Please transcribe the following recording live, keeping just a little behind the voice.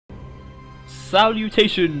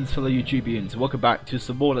Salutations, fellow YouTubians, welcome back to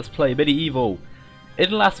some more Let's Play MediEvil. In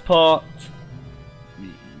the last part,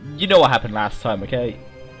 you know what happened last time, okay?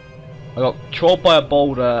 I got trolled by a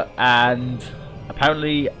boulder, and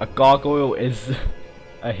apparently a gargoyle is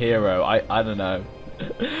a hero. I don't know.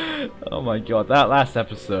 Oh my god, that last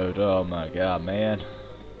episode, oh my god, man.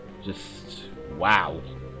 Just, wow.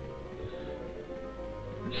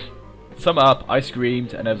 Sum it up, I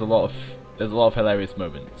screamed, and there's a lot of hilarious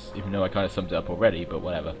moments, even though I kind of summed it up already, but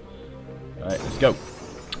whatever. Alright, let's go.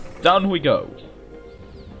 Down we go.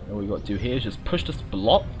 All we got to do here is just push this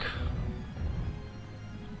block.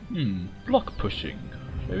 Block pushing.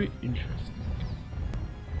 Very interesting.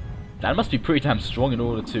 That must be pretty damn strong in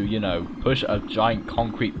order to, you know, push a giant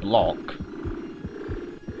concrete block.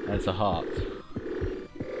 And it's a heart.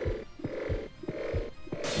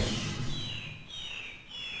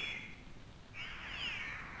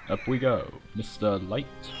 Up we go, Mr. Light.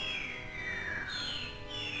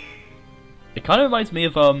 It kind of reminds me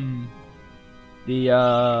of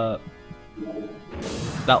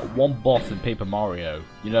that one boss in Paper Mario.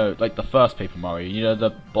 You know, like the first Paper Mario. You know, the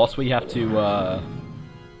boss where you have to you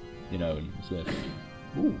know, what's this?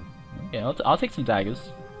 Ooh, okay, I'll take some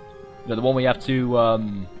daggers. You know, the one where you have to you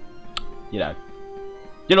know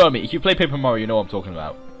what I mean. If you play Paper Mario, you know what I'm talking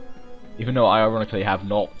about. Even though I ironically have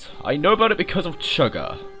not. I know about it because of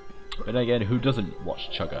Chugga. But then again, who doesn't watch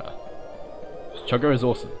Chugga? Chugga is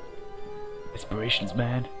awesome. Inspirations,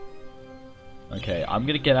 man. Okay, I'm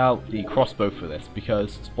gonna get out the crossbow for this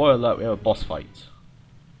because, spoiler alert, we have a boss fight.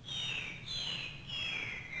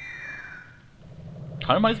 Kind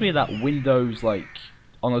of reminds me of that Windows, like,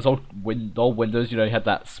 on those old Windows, you know, you had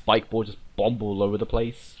that spike board just bomb all over the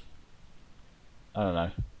place. I don't know.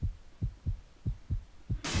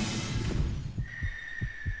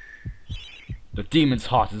 The demon's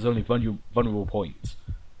heart is only vulnerable point.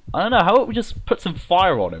 I don't know, how about we just put some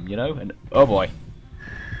fire on him, you know? And oh boy.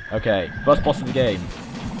 Okay, first boss of the game.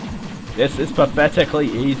 This is pathetically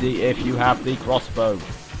easy if you have the crossbow.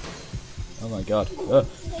 Oh my god. No.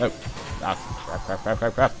 Ah,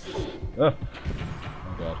 crap. Oh my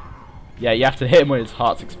god. Yeah, you have to hit him when his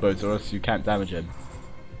heart explodes or else you can't damage him.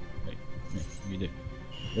 Okay, what are you gonna do?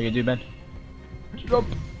 What are you gonna do, man? Jump!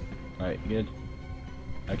 Alright, you good?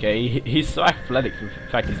 Okay, he's so athletic, in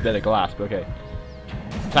fact he's better glass, but okay.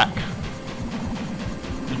 Attack!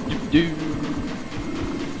 This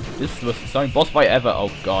is the most exciting boss fight ever, oh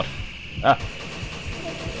god. Ah!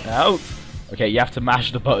 Out! Okay, you have to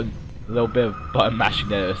mash the button. A little bit of button mashing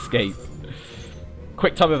there to escape.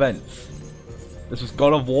 Quick time events. This was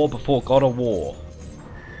God of War before God of War.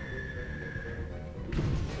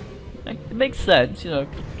 It makes sense, you know.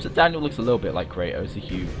 So Daniel looks a little bit like Kratos if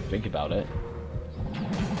you think about it.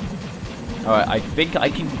 Alright, I think I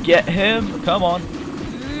can get him. Come on.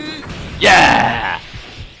 Yeah!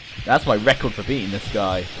 That's my record for beating this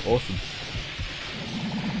guy. Awesome.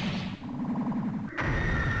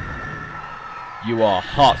 You are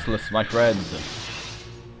heartless, my friend.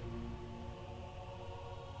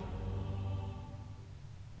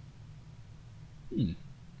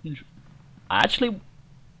 I've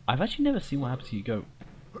actually never seen what happens if you go.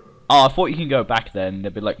 Oh, I thought you can go back then.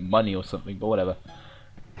 There'd be like money or something, but whatever.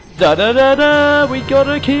 Da da da da! We got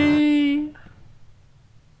a key.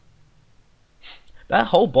 That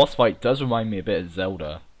whole boss fight does remind me a bit of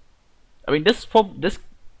Zelda. I mean, this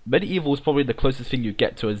MediEvil is probably the closest thing you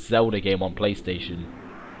get to a Zelda game on PlayStation.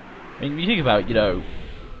 I mean, you think about it, you know,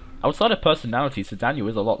 outside of personality, Sir Daniel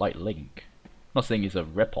is a lot like Link. I'm not saying he's a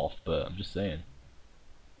rip-off, but I'm just saying.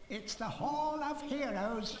 It's the Hall of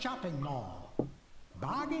Heroes shopping mall.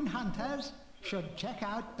 Bargain hunters should check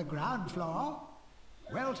out the ground floor.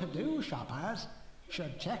 Well-to-do shoppers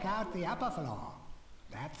should check out the upper floor.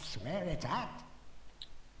 That's where it's at.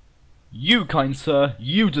 You, kind sir,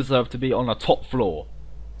 you deserve to be on the top floor.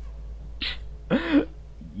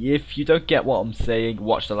 If you don't get what I'm saying,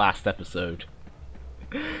 watch the last episode.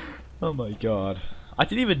 Oh my god. I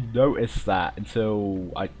didn't even notice that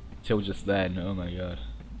until just then. Oh my god.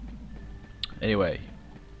 Anyway.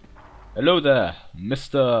 Hello there,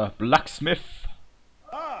 Mr. Blacksmith.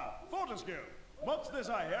 Ah, Fortescue. What's this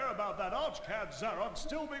I hear about that archcad Zarok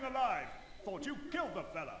still being alive? Thought you killed the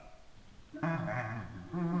fella.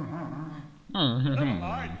 Never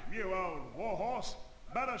mind, you old warhorse.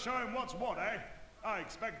 Better show him what's what, eh? I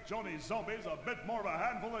expect Johnny's zombies a bit more of a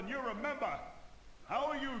handful than you remember. How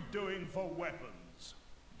are you doing for weapons?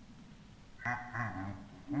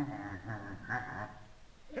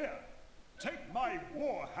 Here, take my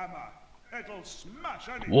warhammer. It'll smash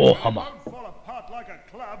anything. It won't fall apart like a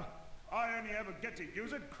club. I only ever get to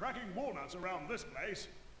use it cracking walnuts around this place.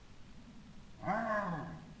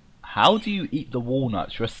 How do you eat the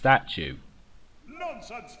walnuts? You're a statue.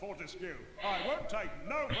 Nonsense, Fortescue. I won't take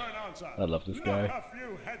no for an answer. I love this guy. Not a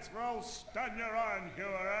few heads for old Stan your iron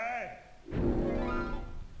hewer, eh?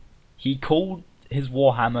 He called his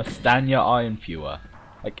warhammer Stanya Iron Fewer.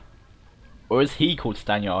 Like, or is he called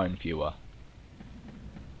Stanya Iron Fewer?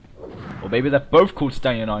 Or maybe they're both called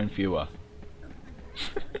Stanya Iron Fewer.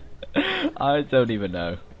 I don't even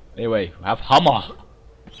know. Anyway, we have Hummer.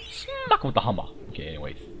 Smack with the Hummer. Okay,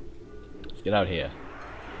 anyways. Let's get out here.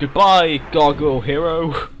 Goodbye, Gargoyle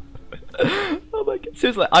Hero. Oh my god.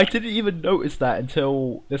 Seriously, I didn't even notice that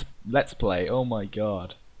until this Let's Play. Oh my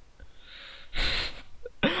god.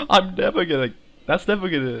 I'm never gonna... That's never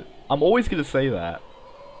gonna... I'm always gonna say that.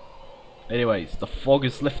 Anyways, the fog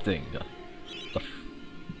is lifting. The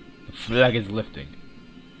flag is lifting.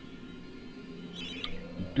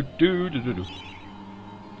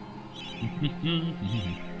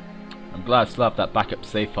 I'm glad I still have that backup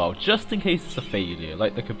save file, just in case it's a failure,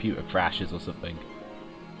 like the computer crashes or something.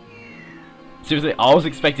 Seriously, I was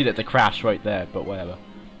expecting it to crash right there, but whatever.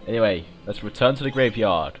 Anyway, let's return to the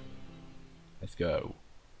graveyard. Let's go.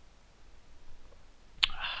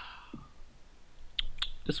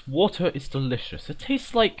 This water is delicious. It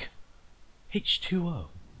tastes like H2O.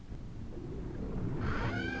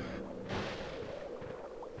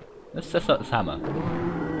 Let's test out this hammer.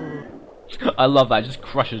 I love that, it just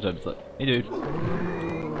crushes him. It's like, hey dude.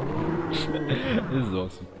 This is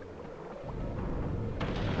awesome.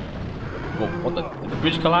 Whoa, what the? Did the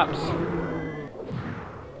bridge collapse?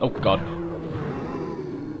 Oh god.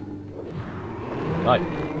 Right.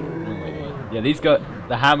 Oh my god. Yeah, these guys,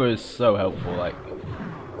 the hammer is so helpful, like,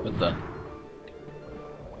 what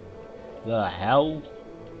the hell?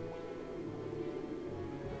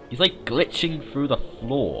 He's like glitching through the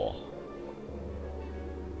floor.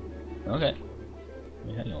 Okay.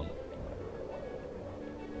 Wait, hang on.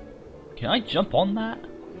 Can I jump on that?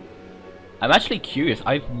 I'm actually curious.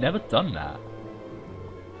 I've never done that.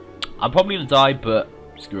 I'm probably gonna die, but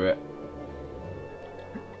screw it.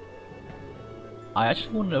 I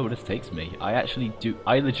actually want to know where this takes me. I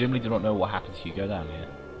legitimately do not know what happens if you go down here.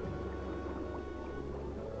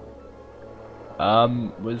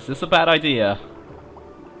 Was this a bad idea?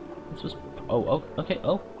 This was... Oh, okay,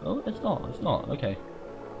 oh, it's not, okay.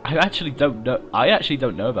 I actually don't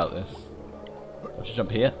know about this. I should jump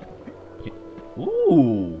here. Okay.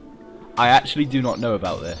 Ooh! I actually do not know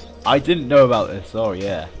about this. I didn't know about this, oh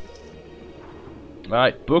yeah.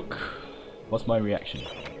 Alright, book. What's my reaction?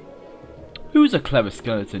 Who's a clever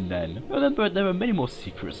skeleton then? Remember, there are many more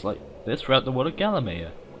secrets like this throughout the world of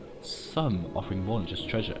Galamea. Some offering more than just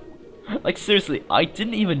treasure. Like seriously, I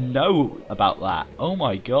didn't even know about that. Oh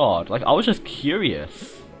my god. Like I was just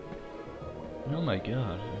curious. Oh my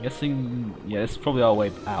god. I'm guessing, yeah, this is probably our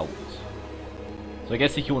way out. So I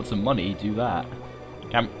guess if you want some money, do that.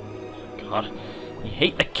 God, I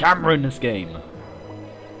hate the camera in this game.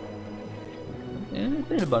 Yeah,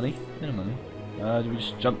 bit of money. Do we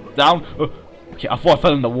just jump down? Oh, okay, I thought I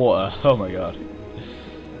fell in the water. Oh my god.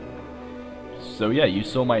 So yeah, you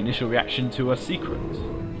saw my initial reaction to a secret.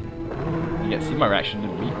 You get to see my reaction to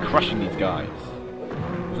me crushing these guys.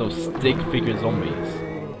 Those stick figure zombies.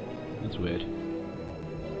 That's weird.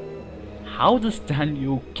 How does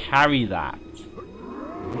Daniel carry that?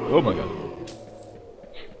 Oh my god.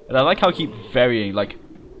 And I like how I keep varying, like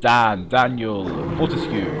Dan, Daniel,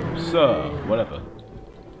 Fortescue, Sir, whatever.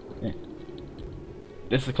 Yeah.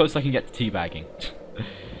 This is the closest I can get to teabagging.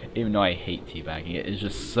 Even though I hate teabagging, it is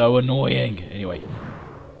just so annoying. Anyway.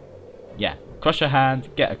 Yeah. Crush a hand,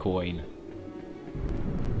 get a coin.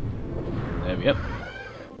 There we go.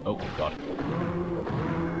 Oh god.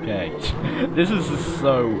 Okay. This is just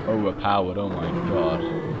so overpowered, oh my god.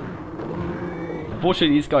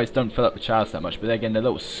 Unfortunately these guys don't fill up the chalice that much, but again they're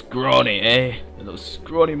little scrawny, eh? They're little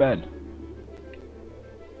scrawny men.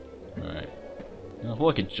 Alright. I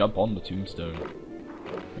thought I could jump on the tombstone.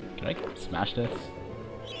 Can I smash this?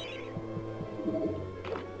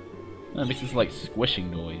 Oh, it makes this like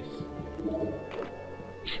squishing noise.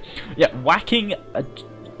 Yeah, whacking a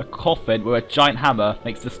coffin with a giant hammer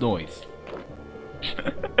makes this noise.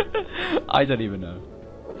 I don't even know.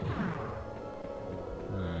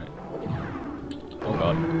 Alright. Oh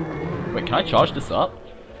god. Wait, can I charge this up?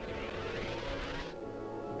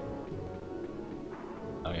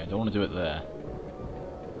 Okay, I don't want to do it there.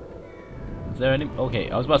 Is there any...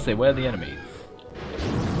 Okay, I was about to say, where are the enemies?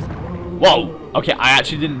 Whoa! Okay, I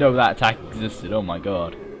actually didn't know that attack existed. Oh my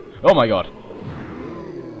god. Oh my god.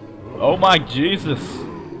 Oh my Jesus!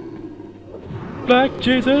 Black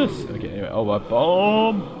Jesus! Okay, anyway, oh my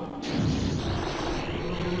bomb!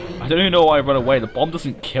 don't even know why I run away. The bomb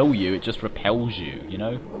doesn't kill you, it just repels you, you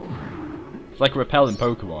know? It's like a repel in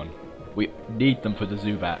Pokemon. We need them for the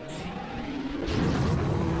Zubats.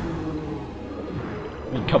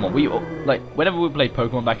 I mean, come on, like, whenever we played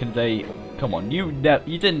Pokemon back in the day, come on, you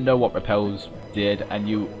didn't know what repels did, and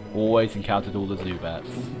you always encountered all the Zubats.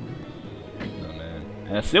 Oh man.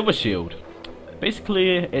 And a Silver Shield.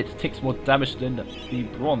 Basically, it takes more damage than the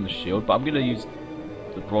Bronze Shield, but I'm gonna use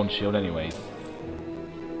the Bronze Shield anyways.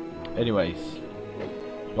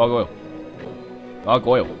 Gargoyle.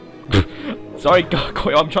 Gargoyle. Sorry,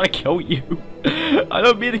 Gargoyle, I'm trying to kill you. I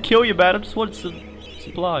don't mean to kill you, man, I just want some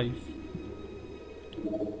supplies.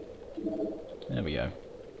 There we go.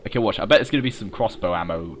 Okay, watch, I bet there's gonna be some crossbow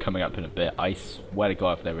ammo coming up in a bit. I swear to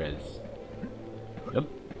God if there is. Yep.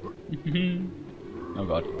 Oh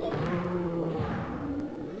god.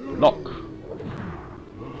 Lock.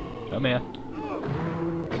 Come here.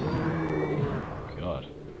 God.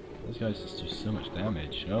 These guys just do so much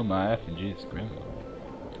damage. Oh my effing Jesus, grandma.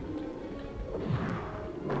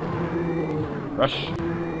 Crush.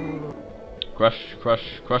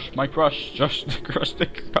 Crush my crush. Crush the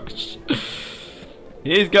crush.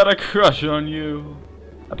 He's got a crush on you.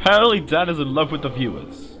 Apparently Dan is in love with the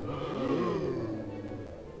viewers.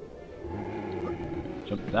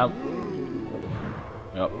 Jump down.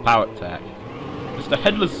 Oh, power attack. Mr.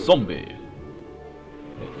 Headless Zombie.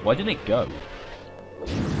 Wait, why didn't it go?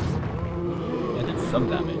 Yeah, it did some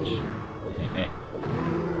damage.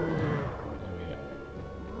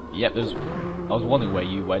 Yep, I was wondering where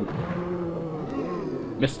you went.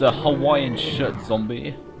 Mr. Hawaiian Shirt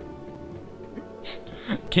Zombie.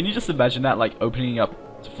 Can you just imagine that, like, opening up,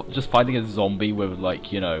 just finding a zombie with,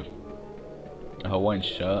 like, you know, a Hawaiian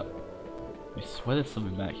shirt? I swear there's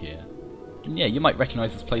something back here. And yeah, you might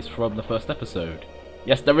recognize this place from the first episode.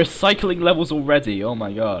 Yes, they're recycling levels already, oh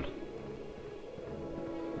my god.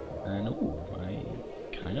 And, ooh, I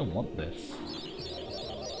kinda want this.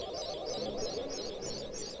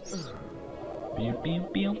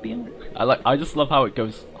 I just love how it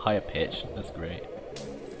goes higher pitch, that's great.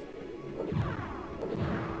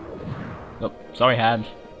 Oh, sorry hand.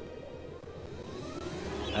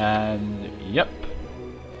 And yep,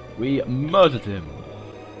 we murdered him.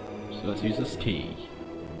 So let's use this key.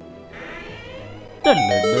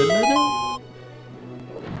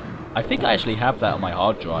 I think I actually have that on my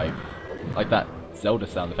hard drive, like that Zelda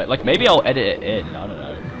sound effect. Like maybe I'll edit it in. I don't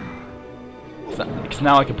know. Because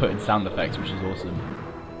now I can put in sound effects, which is awesome.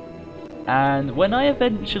 And when I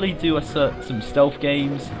eventually do some stealth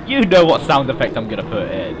games, you know what sound effect I'm gonna put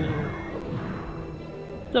in.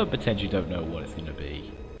 Don't pretend you don't know what it's gonna be.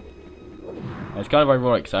 And it's kind of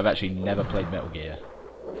ironic because I've actually never played Metal Gear.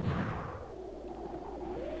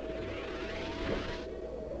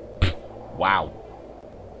 Wow.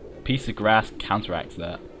 Piece of grass counteracts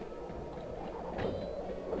that.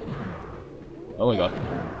 Oh my god.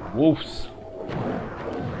 Wolves.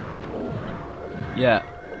 Yeah.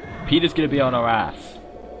 Peter's gonna be on our ass.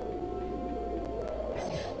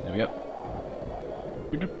 There we go.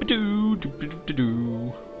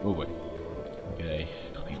 Oh wait. Okay.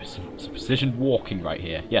 Some precision walking right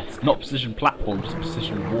here. Yes, not precision platform, just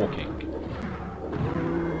precision walking.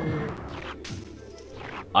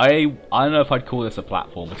 I don't know if I'd call this a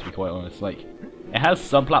platformer, to be quite honest. Like, it has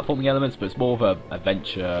some platforming elements, but it's more of a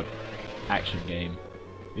adventure action game.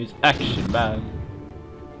 It's action, man.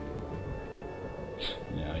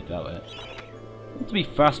 Yeah, I doubt it. Want to be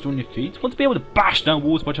faster on your feet? Want to be able to bash down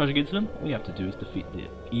walls by charging into them? All you have to do is defeat the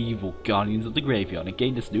evil guardians of the graveyard and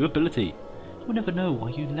gain this new ability. You'll never know why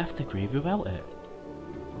you left the grave without it.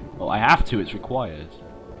 Well, I have to, it's required.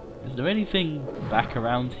 Is there anything back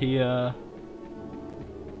around here?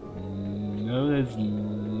 No, there's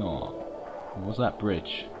not. What's that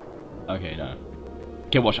bridge? Okay, no.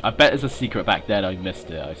 Okay, watch, I bet there's a secret back there and I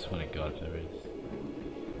missed it. I swear to God there is.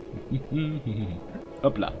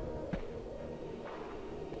 Hopla.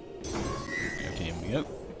 Okay, here we go.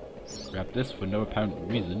 Grab this for no apparent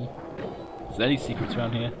reason. Is there any secrets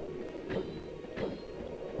around here?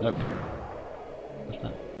 Nope. What's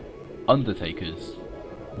that? Undertakers.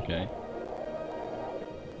 Okay.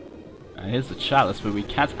 And here's the chalice, but we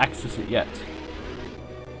can't access it yet.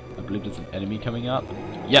 I believe there's an enemy coming up.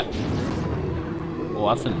 Yep. Oh,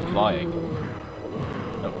 that's him flying.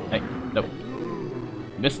 No, hey, no.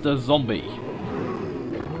 Mr. Zombie.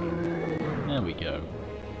 There we go.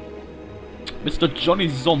 Mr. Johnny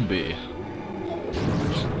Zombie.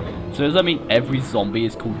 So does that mean every zombie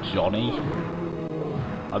is called Johnny?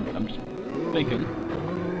 I'm just thinking.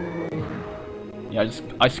 Yeah,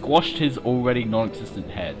 I squashed his already non-existent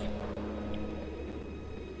head.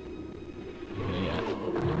 Okay, yeah.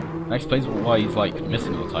 That explains why he's like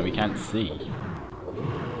missing all the time. He can't see.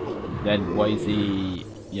 Then why is he,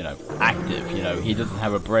 you know, active? You know, he doesn't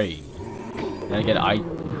have a brain. Then again, I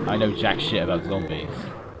know jack shit about zombies.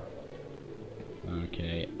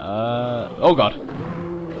 Okay. Oh god.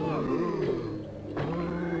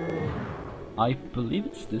 I believe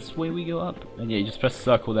it's this way we go up. And yeah, you just press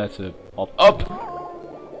circle there to up.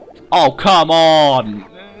 Oh come on!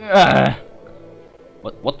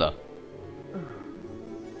 What the?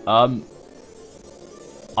 I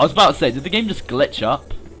was about to say, did the game just glitch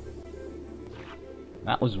up?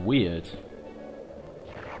 That was weird.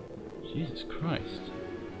 Jesus Christ.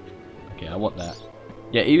 Okay, I want that.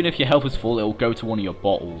 Yeah, even if your health is full, it will go to one of your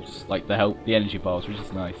bottles, like the energy bars, which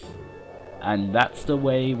is nice. And that's the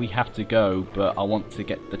way we have to go, but I want to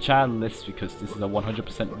get the chalice because this is a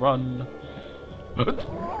 100% run.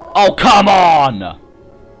 Oh, come on!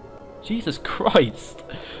 Jesus Christ.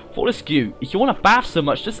 Fortescue, if you want a bath so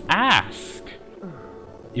much, just ask.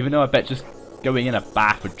 Even though I bet just going in a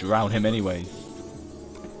bath would drown him anyways.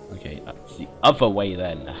 Okay, that's the other way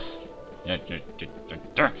then. I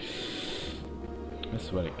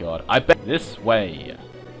swear to God. I bet this way.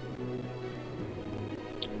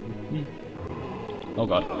 Oh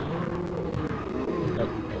God. No,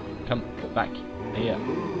 come back here.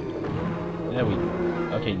 There we go.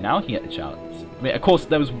 Okay, now I can get the challenge. I mean, of course,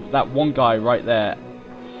 there was that one guy right there.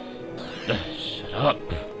 Shut up.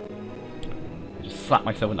 I just slapped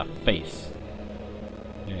myself in the face.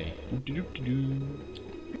 Okay.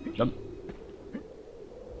 Jump.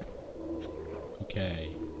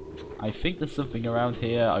 Okay. I think there's something around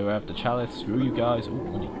here. I have the chalice. Screw you guys. Ooh,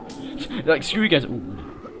 money. Like, screw you guys. Ooh, money.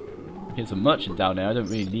 Here's a merchant down there. I don't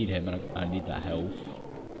really need him, and I need that health.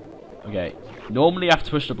 Okay. Normally I have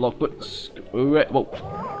to push the block, but screw it. Whoa.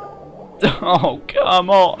 Oh, come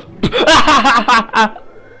on.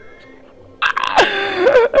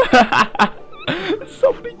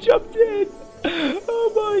 Somebody jumped in.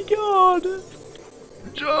 Oh my God.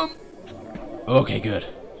 Jump. Okay, good.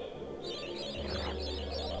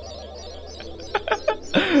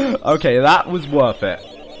 Okay, that was worth it.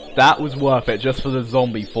 That was worth it just for the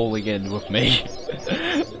zombie falling in with me.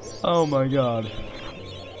 Oh my God.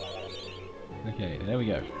 Okay, there we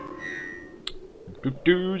go.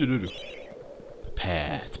 Prepare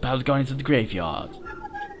to battle going into the graveyard.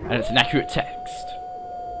 And it's an accurate text.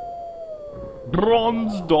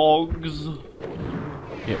 Bronze dogs.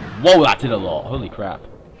 Okay, whoa, that did a lot. Holy crap.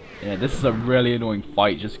 Yeah, this is a really annoying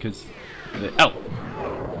fight just because... Oh!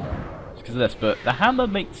 Just because of this, but the hammer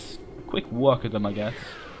makes quick work of them, I guess.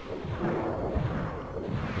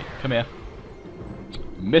 Okay, come here.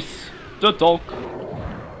 Mr. Dog. Oh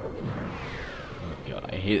god,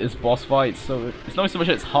 I hate this boss fight. So it's not so much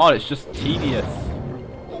that it's hard, it's just tedious.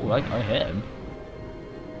 Oh, I hit him.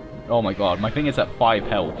 Oh my god, my thing is at 5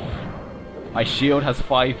 health. My shield has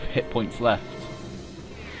 5 hit points left.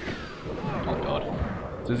 Oh god.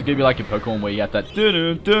 So is it gonna be like in Pokemon where you get that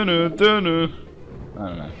dunu dunu dunu? I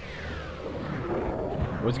don't know.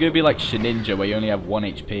 Or is it gonna be like Shedinja where you only have 1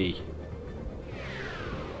 HP?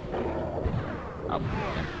 Oh,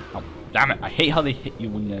 damn it! I hate how they hit you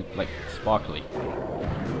when they're like sparkly.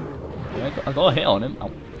 Yeah, I got a hit on him.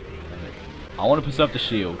 Oh, I want to preserve the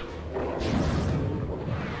shield.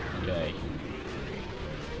 Okay.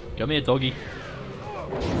 Come here, doggy.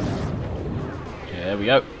 Okay, there we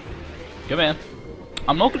go. Come here.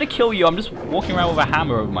 I'm not gonna kill you. I'm just walking around with a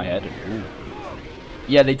hammer over my head. Ooh.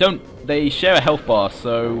 Yeah, they don't. They share a health bar,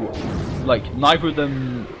 so like neither of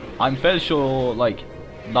them. I'm fairly sure like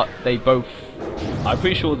not they both. I'm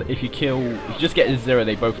pretty sure that if you just get to 0,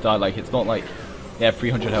 they both die. Like it's not like they have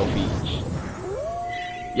 300 health each.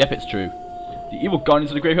 Yep, it's true. The evil gone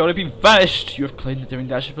into the graveyard have been vanished. You have claimed the daring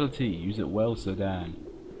dash ability. Use it well, Sir Dan.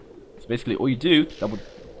 So basically, all you do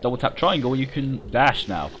double tap triangle, you can dash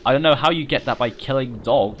now. I don't know how you get that by killing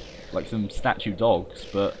dogs, like some statue dogs,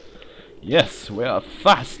 but yes, we are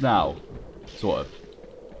fast now. Sort of.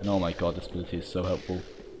 And oh my god, this ability is so helpful.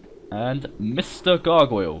 And Mr.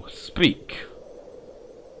 Gargoyle, speak.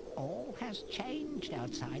 All has changed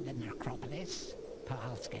outside the necropolis.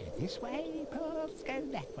 Paths go this way, paths go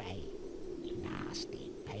that way.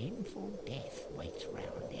 Nasty, painful death waits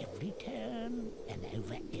round every turn and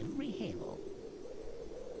over every hill.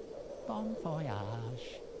 Bon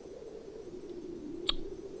voyage.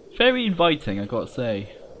 Very inviting, I gotta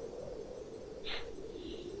say.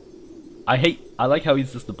 I like how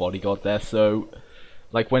he's just the bodyguard there, so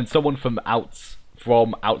like when someone from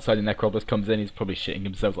outside the necropolis comes in, he's probably shitting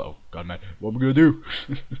himself like, oh god man, what am I gonna do?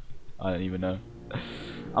 I don't even know.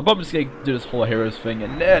 I'm probably just gonna do this whole heroes thing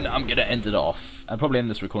and then I'm gonna end it off. And probably end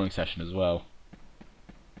this recording session as well.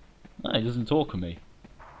 No, he doesn't talk to me.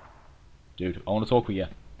 Dude, I want to talk with you.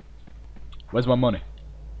 Where's my money?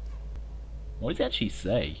 What does he actually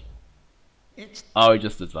say? Oh, he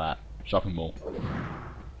just does that. Shopping mall.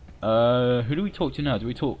 Who do we talk to now? Do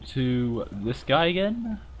we talk to this guy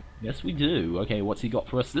again? Yes, we do. Okay, what's he got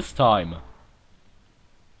for us this time?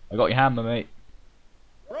 I got your hammer, mate.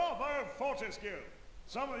 Bravo, Fortescue!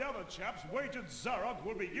 Some of the other chaps wagered Zarok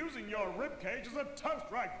will be using your ribcage as a toast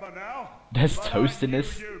rack for now. There's But toast I in knew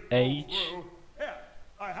this you'd pull age. through. Here,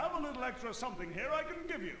 I have a little extra something here I can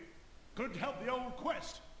give you. Could help the old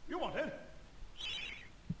quest. You want it?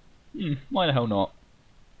 Why the hell not?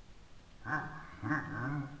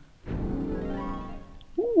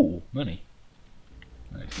 Ooh, money.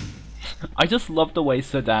 Nice. I just love the way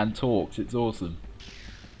Sedan talks. It's awesome.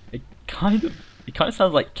 It kind of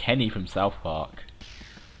sounds like Kenny from South Park.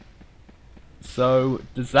 So,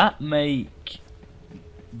 does that make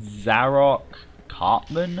Zarok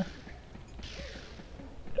Cartman?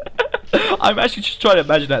 I'm actually just trying to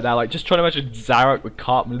imagine that now, like just trying to imagine Zarok with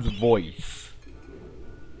Cartman's voice.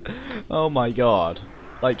 Oh my god.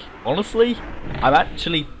 Like, honestly, I'm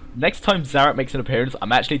actually, next time Zarok makes an appearance,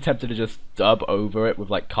 I'm actually tempted to just dub over it with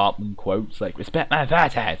like Cartman quotes, like, respect my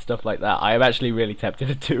fatty, stuff like that. I am actually really tempted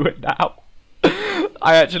to do it now.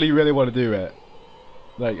 I actually really want to do it.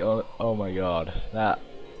 Like, oh my god. That,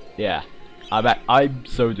 yeah. I'm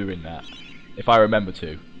so doing that. If I remember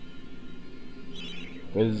to.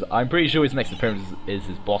 Because I'm pretty sure his next appearance is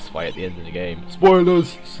his boss fight at the end of the game.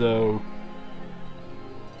 Spoilers! So,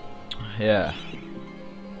 yeah.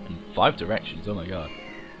 In 5 directions, oh my god.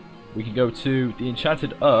 We can go to the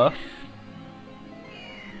Enchanted Earth.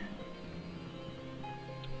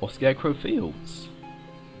 Or Scarecrow Fields.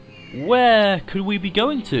 Where could we be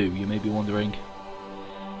going to, you may be wondering.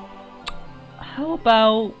 How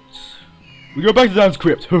about we go back to Dan's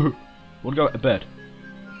crypt? Wanna go to bed?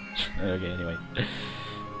 Okay, anyway.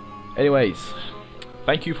 Anyways,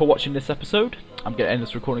 thank you for watching this episode. I'm gonna end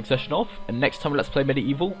this recording session off, and next time Let's Play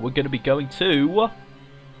MediEvil, we're gonna be going to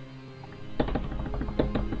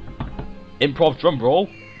improv drumroll,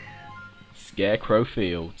 Scarecrow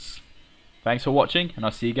Fields. Thanks for watching, and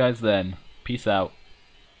I'll see you guys then. Peace out.